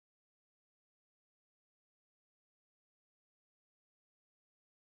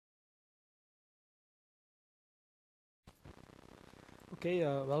Okay,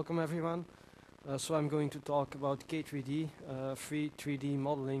 welcome everyone. So I'm going to talk about k3d, free 3D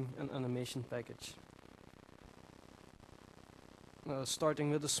modeling and animation package.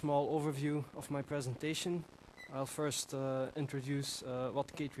 Starting with a small overview of my presentation, I'll first introduce what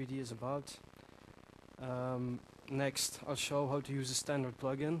k3d is about. Next, I'll show how to use a standard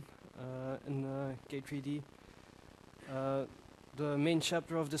plugin in k3d. The main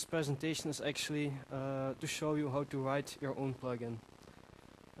chapter of this presentation is actually to show you how to write your own plugin.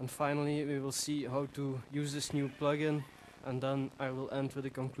 And finally, we will see how to use this new plugin, and then I will end with a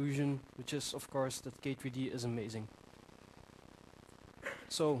conclusion, which is, of course, that k3d is amazing.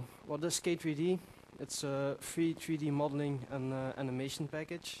 So, what is k3d? It's a free 3D modeling and animation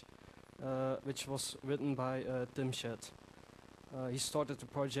package, which was written by Tim Shedd. He started the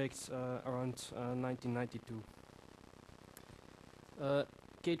project around 1992.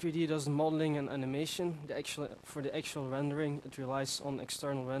 k3d does modeling and animation. For the actual rendering, it relies on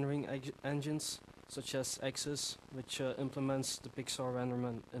external rendering engines, such as Axis, which implements the Pixar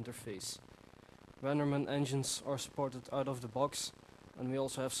Renderman interface. Renderman engines are supported out of the box, and we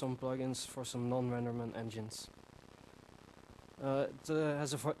also have some plugins for some non-Renderman engines. It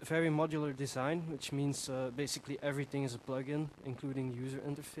has a very modular design, which means basically everything is a plugin, including the user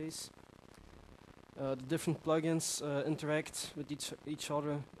interface. The different plugins interact with each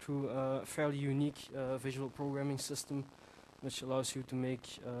other through a fairly unique visual programming system, which allows you to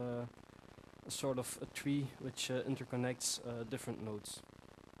make a sort of a tree which interconnects different nodes.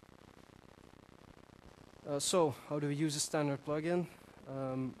 So, how do we use a standard plugin?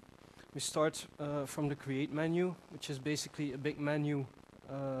 We start from the Create menu, which is basically a big menu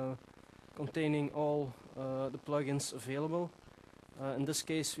containing all the plugins available. In this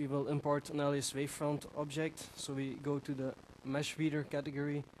case, we will import an alias wavefront object, so we go to the mesh reader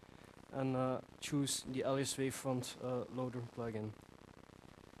category and choose the alias wavefront loader plugin.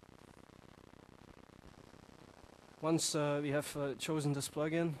 Once we have chosen this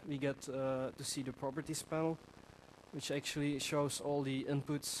plugin, we get to see the properties panel, which actually shows all the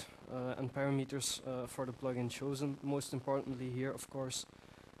inputs and parameters for the plugin chosen. Most importantly here, of course,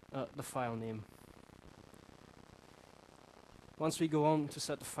 the file name. Once we go on to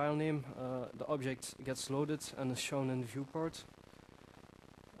set the file name, the object gets loaded and is shown in the viewport.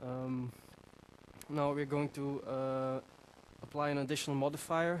 Now we're going to apply an additional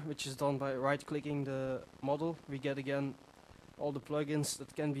modifier, which is done by right-clicking the model. We get again all the plugins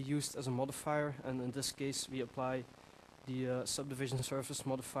that can be used as a modifier, and in this case we apply the subdivision surface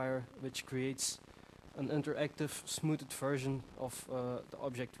modifier, which creates an interactive, smoothed version of the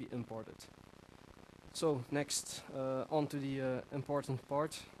object we imported. So next, on to the important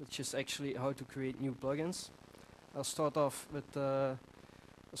part, which is actually how to create new plugins. I'll start off with a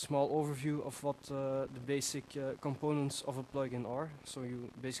small overview of what the basic components of a plugin are. So you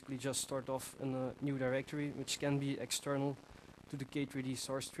basically just start off in a new directory, which can be external to the k3d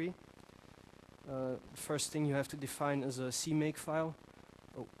source tree. The first thing you have to define is a CMake file.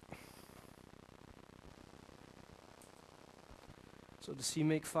 So the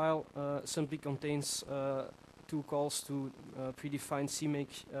CMake file simply contains two calls to predefined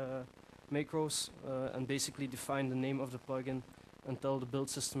CMake macros and basically define the name of the plugin and tell the build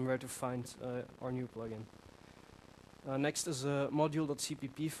system where to find our new plugin. Next is a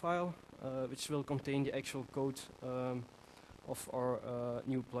module.cpp file, which will contain the actual code of our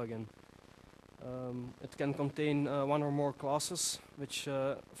new plugin. It can contain one or more classes, which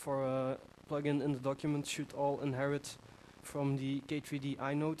for a plugin in the document should all inherit from the k3d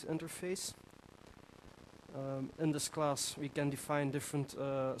inode interface. In this class we can define different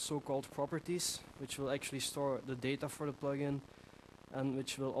so-called properties, which will actually store the data for the plugin and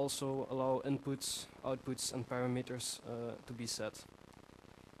which will also allow inputs, outputs and parameters to be set.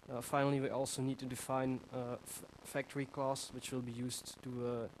 Finally, we also need to define a factory class, which will be used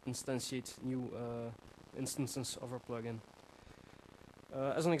to instantiate new instances of our plugin.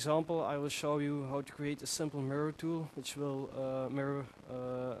 As an example, I will show you how to create a simple mirror tool, which will mirror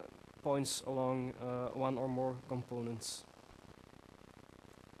points along one or more components.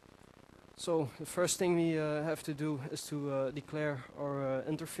 So the first thing we have to do is to declare our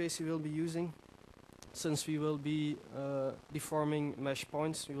interface we will be using. Since we will be deforming mesh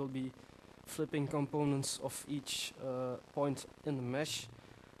points, we will be flipping components of each point in the mesh.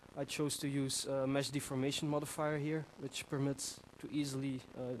 I chose to use a mesh deformation modifier here, which permits to easily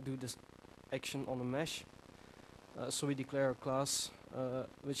do this action on a mesh. So we declare a class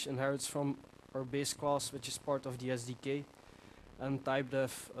which inherits from our base class, which is part of the SDK, and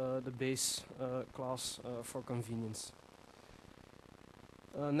typedef the base class for convenience.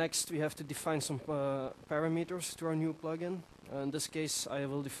 Next, we have to define some parameters to our new plugin. In this case, I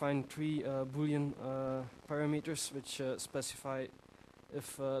will define three Boolean parameters which specify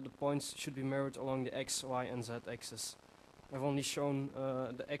if the points should be mirrored along the x, y, and z axis. I've only shown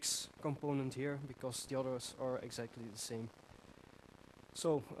the x component here because the others are exactly the same.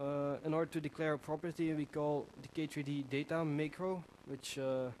 So, in order to declare a property, we call the k3d data macro, which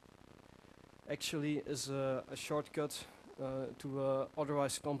actually is a shortcut to a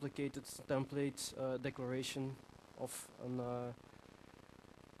otherwise complicated template declaration of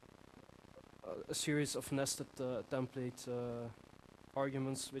a series of nested template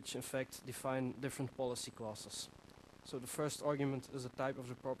arguments which in fact define different policy classes. So the first argument is a type of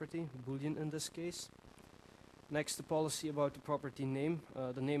the property, Boolean in this case. Next, the policy about the property name.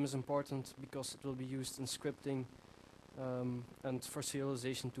 The name is important because it will be used in scripting and for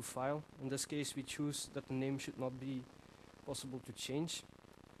serialization to file. In this case, we choose that the name should not be possible to change.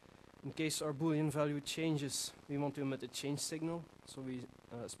 In case our Boolean value changes, we want to emit a change signal, so we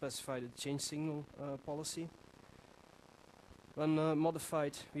specify the change signal policy. When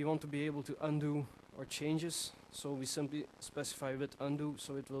modified, we want to be able to undo our changes, so we simply specify with undo,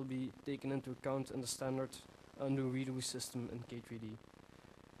 so it will be taken into account in the standard undo-redo system in k3d.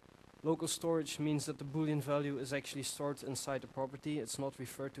 Local storage means that the Boolean value is actually stored inside the property. It's not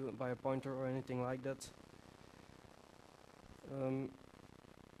referred to by a pointer or anything like that.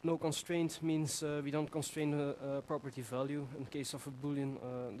 No constraint means we don't constrain a property value. In case of a Boolean,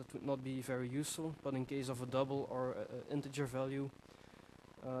 that would not be very useful, but in case of a double or a integer value,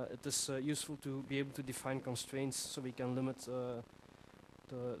 it is useful to be able to define constraints so we can limit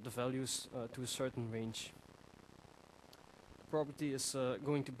the values to a certain range. The property is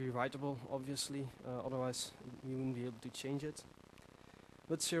going to be writable, obviously, otherwise you wouldn't be able to change it.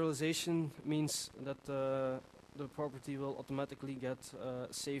 But serialization means that the property will automatically get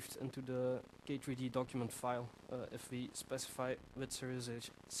saved into the k3d document file if we specify with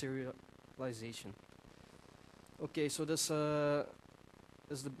serialization. Okay, so this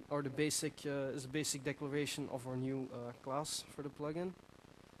is the basic declaration of our new class for the plugin.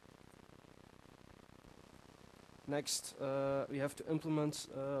 Next, we have to implement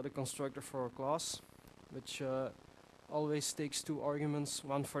the constructor for our class, which always takes two arguments,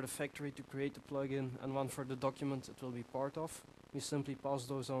 one for the factory to create the plugin and one for the document it will be part of. We simply pass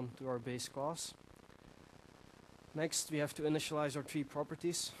those on to our base class. Next, we have to initialize our three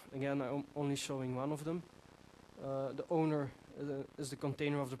properties. Again, I'm only showing one of them. The owner is the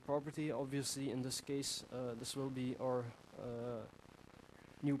container of the property. Obviously, in this case, this will be our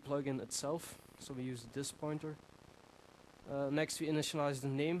new plugin itself, so we use the this pointer. Next, we initialize the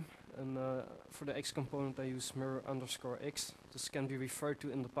name. And for the x component I use mirror_x. This can be referred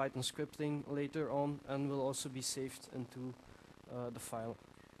to in the Python scripting later on and will also be saved into the file.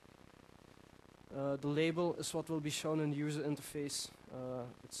 The label is what will be shown in the user interface.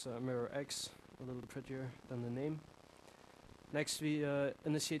 It's mirror_x, a little prettier than the name. Next we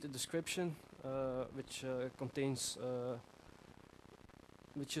initiate a description which contains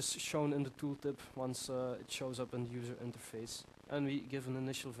which is shown in the tooltip once it shows up in the user interface. And we give an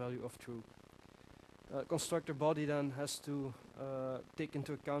initial value of true. Constructor body then has to take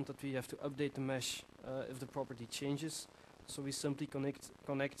into account that we have to update the mesh if the property changes. So we simply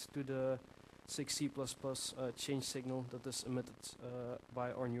connect to the 6C++ change signal that is emitted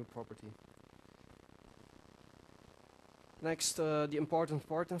by our new property. Next, the important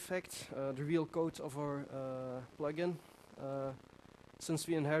part in fact, the real code of our plugin. Since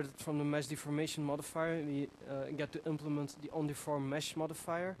we inherited from the mesh deformation modifier, we get to implement the onDeform mesh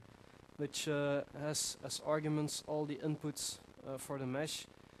modifier, which has as arguments all the inputs for the mesh,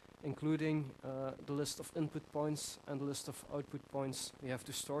 including the list of input points and the list of output points we have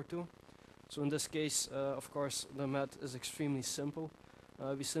to store to. So in this case, of course, the math is extremely simple.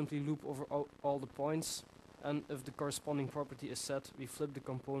 We simply loop over all the points, and if the corresponding property is set, we flip the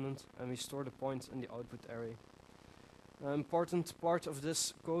component and we store the point in the output array. An important part of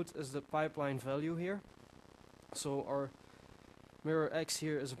this code is the pipeline value here. So our mirror_x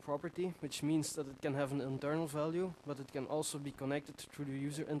here is a property, which means that it can have an internal value, but it can also be connected through the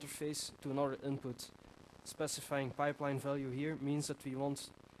user interface to another input. Specifying pipeline value here means that we want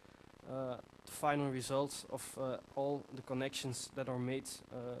the final result of all the connections that are made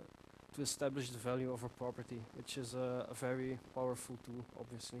to establish the value of a property, which is a very powerful tool,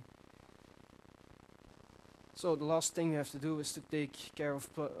 obviously. So the last thing we have to do is to take care of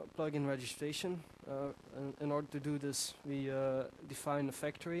plugin registration. In order to do this, we define a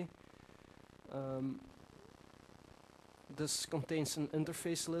factory. This contains an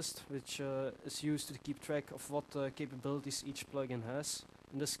interface list, which is used to keep track of what capabilities each plugin has.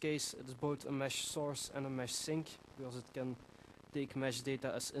 In this case, it is both a mesh source and a mesh sink, because it can take mesh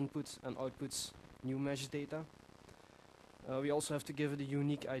data as input and outputs new mesh data. We also have to give it a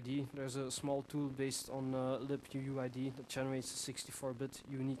unique ID. There's a small tool based on libuUID that generates a 64-bit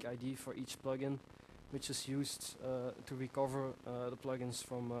unique ID for each plugin, which is used to recover the plugins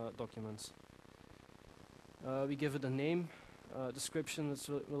from documents. We give it a name, description, which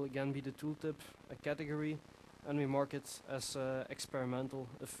will again be the tooltip, a category, and we mark it as experimental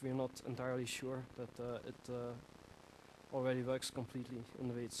if we're not entirely sure that it already works completely in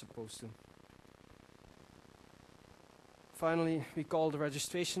the way it's supposed to. Finally, we call the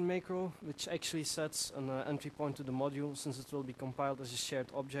registration macro, which actually sets an entry point to the module. Since it will be compiled as a shared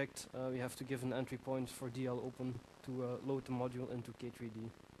object, we have to give an entry point for DL open to load the module into k3d.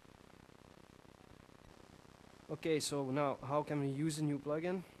 Okay, so now how can we use a new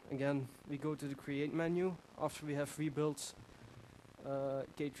plugin? Again, we go to the create menu. After we have rebuilt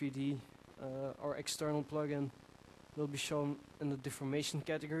k3d, our external plugin will be shown in the deformation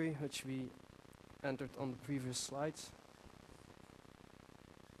category, which we entered on the previous slide.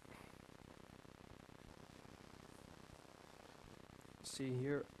 See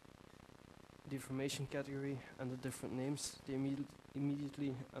here, deformation category and the different names. They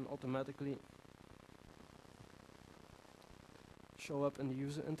immediately and automatically show up in the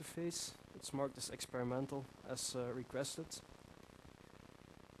user interface. It's marked as experimental as requested.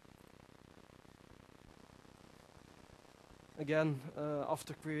 Again,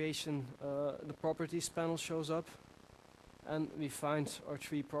 after creation, the properties panel shows up, and we find our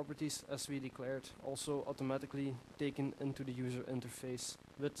 3 properties as we declared, also automatically taken into the user interface,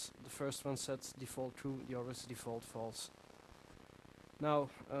 with the first one set default true, the others default false. Now,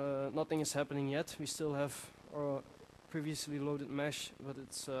 nothing is happening yet. We still have our previously loaded mesh, but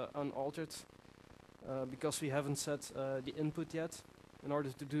it's unaltered because we haven't set the input yet. In order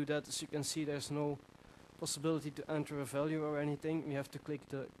to do that, as you can see, there's no possibility to enter a value or anything. We have to click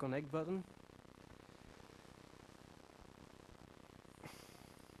the connect button.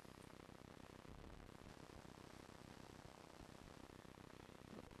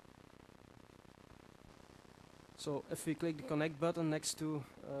 So if we click the connect button next to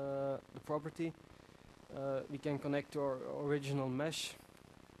the property, we can connect to our original mesh,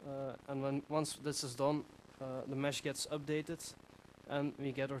 and once this is done, the mesh gets updated and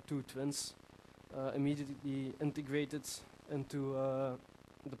we get our 2 twins immediately integrated into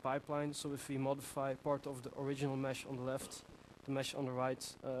the pipeline. So if we modify part of the original mesh on the left, the mesh on the right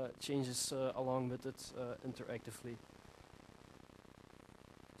changes along with it interactively.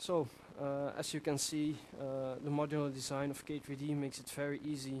 So, as you can see, the modular design of k3d makes it very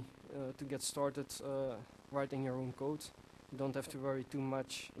easy to get started writing your own code. You don't have to worry too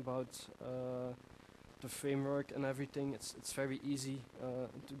much about the framework and everything. It's very easy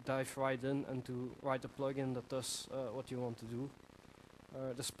to dive right in and to write a plugin that does what you want to do.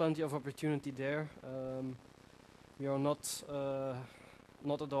 There's plenty of opportunity there. We are not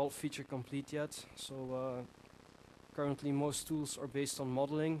at all feature complete yet, so currently most tools are based on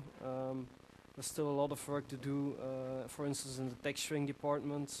modeling. There's still a lot of work to do, for instance in the texturing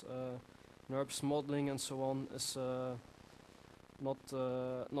department. NURBS modeling and so on is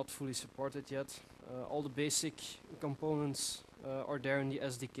not fully supported yet. All the basic components are there in the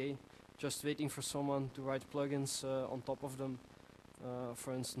SDK, just waiting for someone to write plugins on top of them.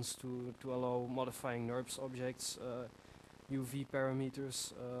 For instance, to allow modifying NURBS objects, UV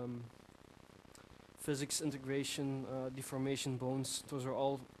parameters, physics integration, deformation bones. Those are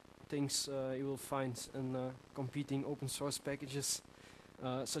all things you will find in competing open source packages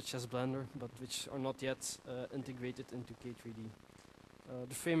such as Blender, but which are not yet integrated into k3d.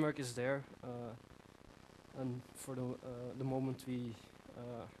 The framework is there, and for the moment we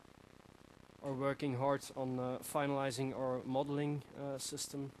are working hard on finalizing our modeling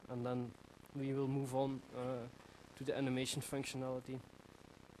system, and then we will move on to the animation functionality.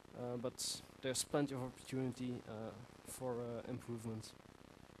 But there's plenty of opportunity for improvement.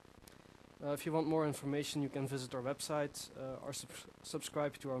 If you want more information, you can visit our website or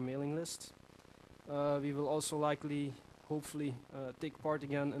subscribe to our mailing list. We will also likely, hopefully, take part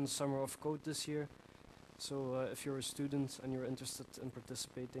again in the Summer of Code this year. So if you're a student and you're interested in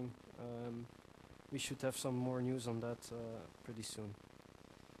participating, we should have some more news on that pretty soon.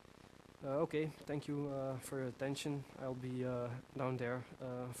 Okay, thank you for your attention. I'll be down there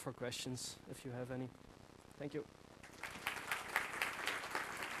for questions if you have any. Thank you.